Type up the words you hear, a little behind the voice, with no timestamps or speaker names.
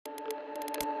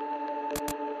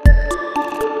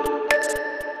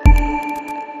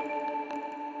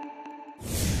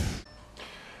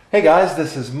Hey guys,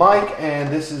 this is Mike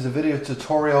and this is a video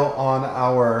tutorial on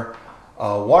our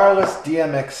wireless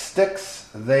DMX sticks.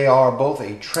 They are both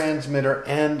a transmitter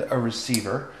and a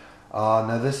receiver.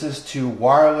 Now this is to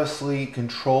wirelessly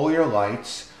control your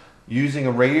lights using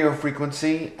a radio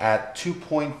frequency at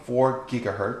 2.4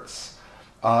 gigahertz.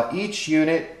 Each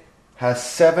unit has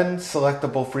 7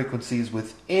 selectable frequencies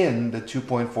within the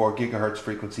 2.4 gigahertz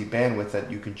frequency bandwidth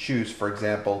that you can choose. For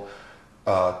example,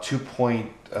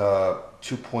 2.41,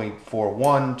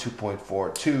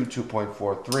 2.42,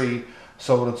 2.43,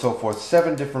 so on and so forth.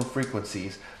 7 different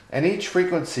frequencies, and each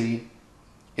frequency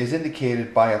is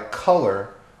indicated by a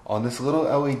color on this little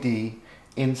LED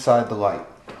inside the light.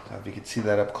 Now, if you can see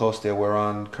that up close there, we're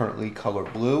on currently color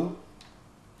blue,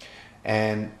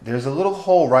 and there's a little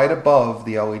hole right above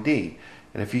the LED,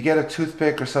 and if you get a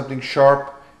toothpick or something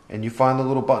sharp and you find the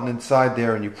little button inside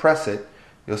there and you press it,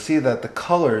 you'll see that the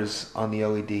colors on the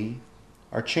LED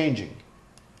are changing.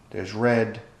 There's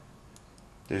red,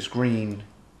 there's green,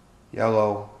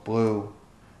 yellow, blue,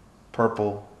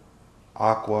 purple,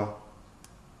 aqua,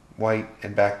 white,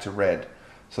 and back to red.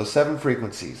 So 7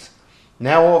 frequencies.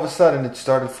 Now all of a sudden it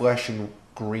started flashing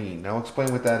green. Now I'll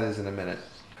explain what that is in a minute.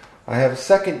 I have a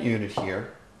second unit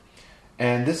here,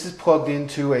 and this is plugged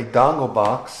into a dongle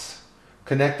box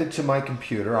connected to my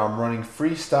computer. I'm running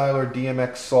Freestyler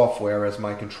DMX software as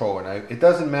my controller. Now it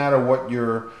doesn't matter what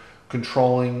you're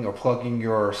controlling or plugging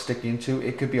your stick into.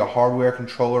 It could be a hardware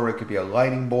controller, it could be a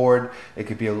lighting board, it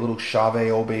could be a little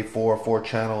Chave Obey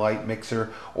 4-channel light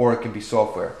mixer, or it can be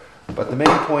software. But the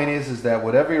main point is that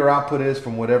whatever your output is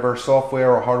from whatever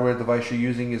software or hardware device you're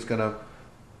using is going to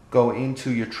go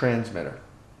into your transmitter.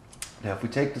 Now if we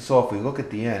take this off, we look at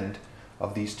the end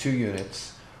of these 2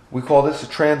 units. We call this a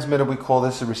transmitter, we call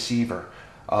this a receiver,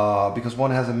 because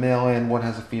one has a male end, one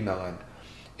has a female end.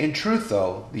 In truth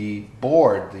though, the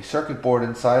board, the circuit board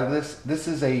inside of this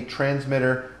is a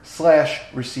transmitter slash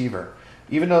receiver.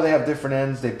 Even though they have different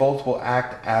ends, they both will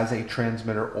act as a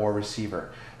transmitter or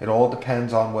receiver. It all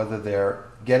depends on whether they're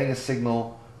getting a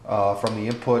signal from the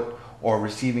input or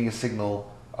receiving a signal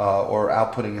or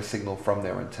outputting a signal from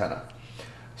their antenna.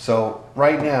 So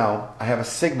right now I have a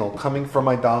signal coming from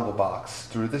my dongle box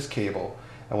through this cable,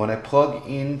 and when I plug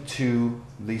into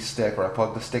the stick, or I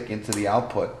plug the stick into the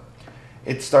output,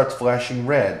 it starts flashing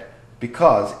red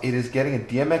because it is getting a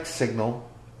DMX signal,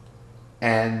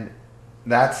 and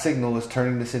that signal is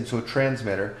turning this into a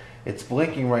transmitter. It's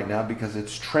blinking right now because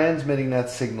it's transmitting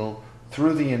that signal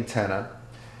through the antenna,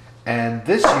 and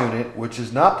this unit, which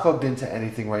is not plugged into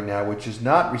anything right now, which is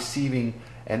not receiving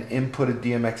an inputted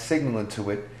DMX signal into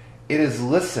it, it is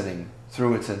listening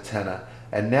through its antenna.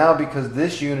 And now because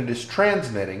this unit is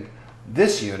transmitting,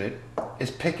 this unit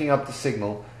is picking up the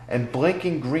signal and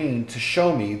blinking green to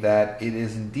show me that it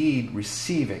is indeed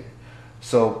receiving.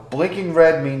 So blinking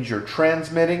red means you're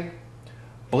transmitting,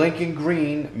 blinking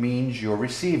green means you're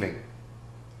receiving.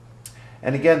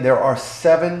 And again, there are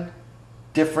 7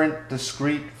 different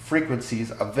discrete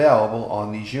frequencies available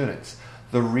on these units.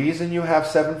 The reason you have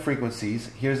 7 frequencies,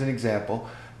 here's an example.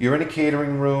 You're in a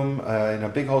catering room, in a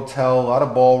big hotel, a lot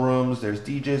of ballrooms, there's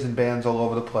DJs and bands all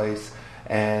over the place,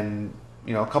 and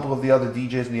a couple of the other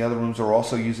DJs in the other rooms are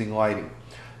also using lighting.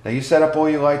 Now you set up all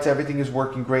your lights, everything is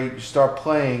working great, you start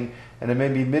playing, and then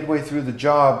maybe midway through the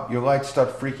job, your lights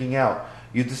start freaking out.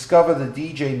 You discover the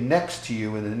DJ next to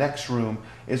you in the next room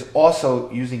is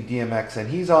also using DMX, and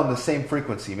he's on the same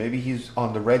frequency, maybe he's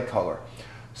on the red color.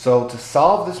 So to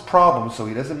solve this problem so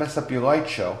he doesn't mess up your light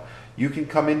show, you can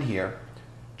come in here,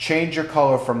 change your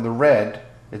color from the red,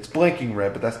 it's blinking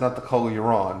red, but that's not the color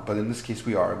you're on, but in this case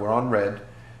we're on red.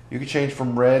 You can change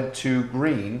from red to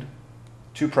green,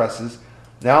 2 presses.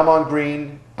 Now I'm on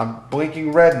green, I'm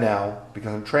blinking red now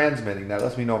because I'm transmitting. That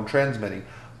lets me know I'm transmitting,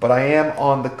 but I am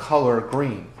on the color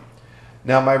green.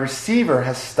 Now my receiver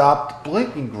has stopped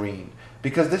blinking green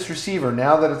because this receiver,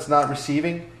 now that it's not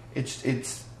receiving,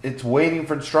 it's waiting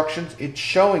for instructions. It's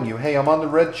showing you, hey, I'm on the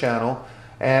red channel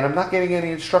and I'm not getting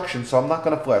any instructions, so I'm not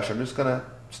going to flash. I'm just going to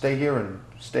stay here and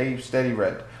stay steady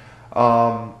red.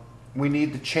 We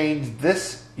need to change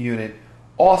this unit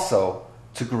also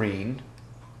to green,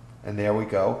 and there we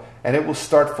go. And it will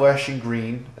start flashing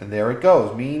green, and there it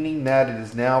goes, meaning that it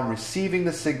is now receiving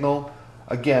the signal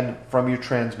again from your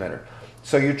transmitter.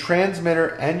 So your transmitter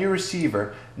and your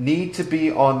receiver need to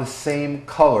be on the same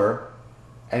color,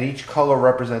 and each color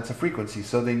represents a frequency.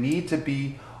 So they need to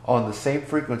be on the same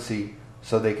frequency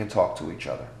so they can talk to each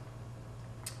other.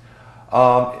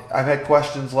 I've had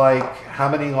questions like, how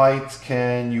many lights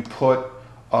can you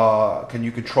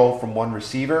control from one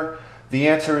receiver? The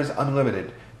answer is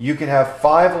unlimited. You can have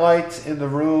 5 lights in the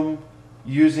room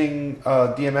using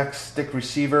a DMX stick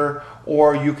receiver,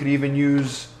 or you could even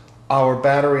use our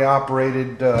battery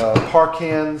operated par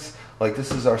cans. Like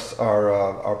this is our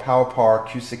PowerPar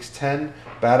Q610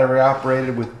 battery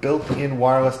operated with built-in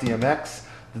wireless DMX.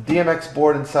 The DMX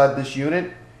board inside this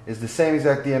unit is the same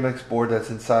exact DMX board that's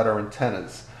inside our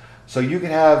antennas. So you can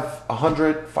have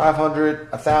 100,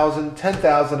 500, 1,000,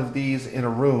 10,000 of these in a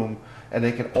room, and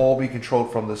they can all be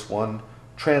controlled from this one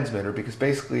transmitter, because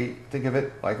basically think of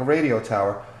it like a radio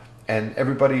tower, and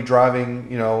everybody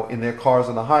driving, you know, in their cars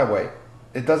on the highway.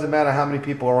 It doesn't matter how many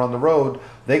people are on the road,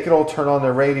 they can all turn on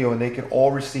their radio and they can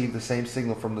all receive the same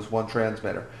signal from this one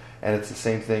transmitter. And it's the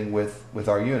same thing with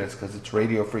our units, because it's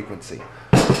radio frequency.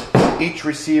 Each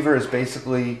receiver is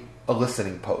basically a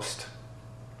listening post.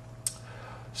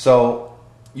 So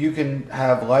you can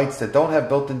have lights that don't have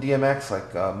built-in DMX,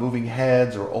 like moving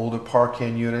heads or older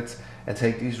Parcan units, and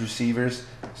take these receivers,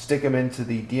 stick them into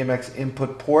the DMX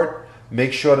input port,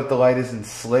 make sure that the light is in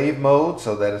slave mode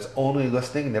so that it's only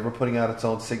listening, never putting out its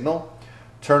own signal.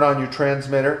 Turn on your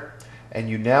transmitter, and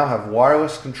you now have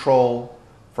wireless control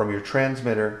from your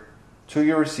transmitter to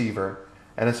your receiver.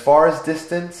 And as far as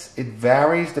distance, it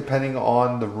varies depending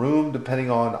on the room,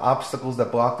 depending on obstacles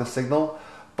that block the signal.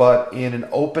 But in an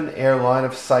open air line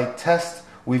of sight test,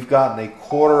 we've gotten a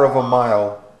 1/4 of a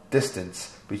mile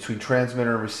distance between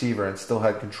transmitter and receiver and still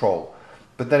had control.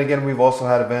 But then again, we've also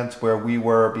had events where we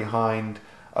were behind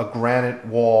a granite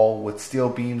wall with steel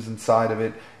beams inside of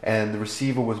it, and the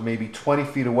receiver was maybe 20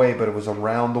 feet away, but it was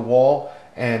around the wall,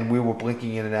 and we were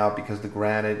blinking in and out because the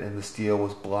granite and the steel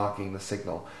was blocking the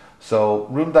signal. So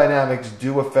room dynamics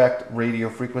do affect radio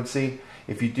frequency.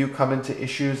 If you do come into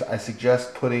issues, I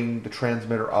suggest putting the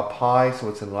transmitter up high so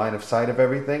it's in line of sight of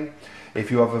everything.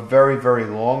 If you have a very, very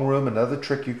long room, another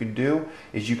trick you can do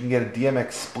is you can get a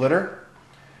DMX splitter.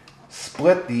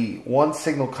 Split the one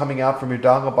signal coming out from your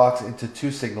dongle box into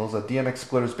 2 signals. A DMX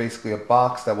splitter is basically a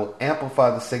box that will amplify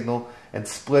the signal and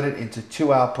split it into 2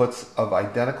 outputs of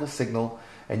identical signal,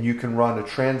 and you can run a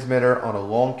transmitter on a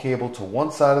long cable to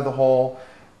one side of the hall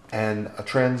and a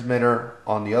transmitter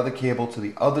on the other cable to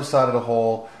the other side of the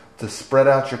hall to spread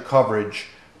out your coverage,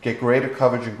 get greater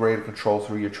coverage and greater control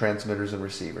through your transmitters and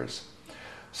receivers.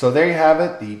 So there you have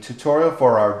it, the tutorial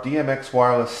for our DMX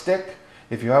wireless stick.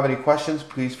 If you have any questions,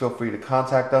 please feel free to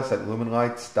contact us at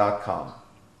LuminLights.com.